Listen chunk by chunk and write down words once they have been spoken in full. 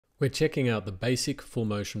We're checking out the basic full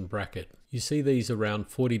motion bracket. You see these around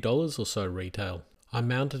 $40 or so retail. I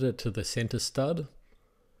mounted it to the center stud.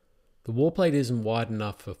 The wall plate isn't wide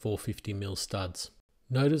enough for 450mm studs.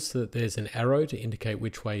 Notice that there's an arrow to indicate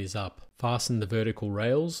which way is up. Fasten the vertical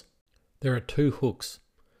rails. There are 2 hooks,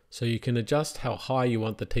 so you can adjust how high you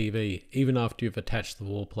want the TV even after you've attached the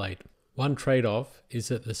wall plate. One trade-off is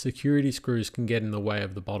that the security screws can get in the way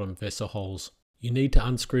of the bottom VESA holes. You need to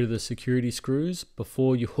unscrew the security screws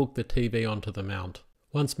before you hook the TV onto the mount.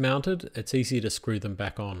 Once mounted, it's easy to screw them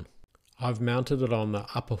back on. I've mounted it on the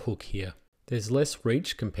upper hook here. There's less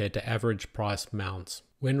reach compared to average priced mounts.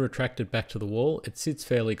 When retracted back to the wall, it sits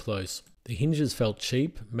fairly close. The hinges felt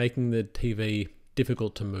cheap, making the TV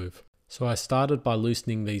difficult to move. So I started by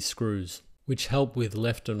loosening these screws, which help with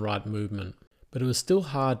left and right movement. But it was still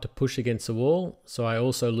hard to push against the wall, so I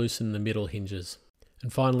also loosened the middle hinges.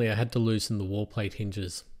 And finally I had to loosen the wall plate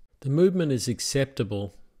hinges. The movement is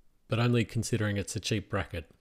acceptable, but only considering it's a cheap bracket.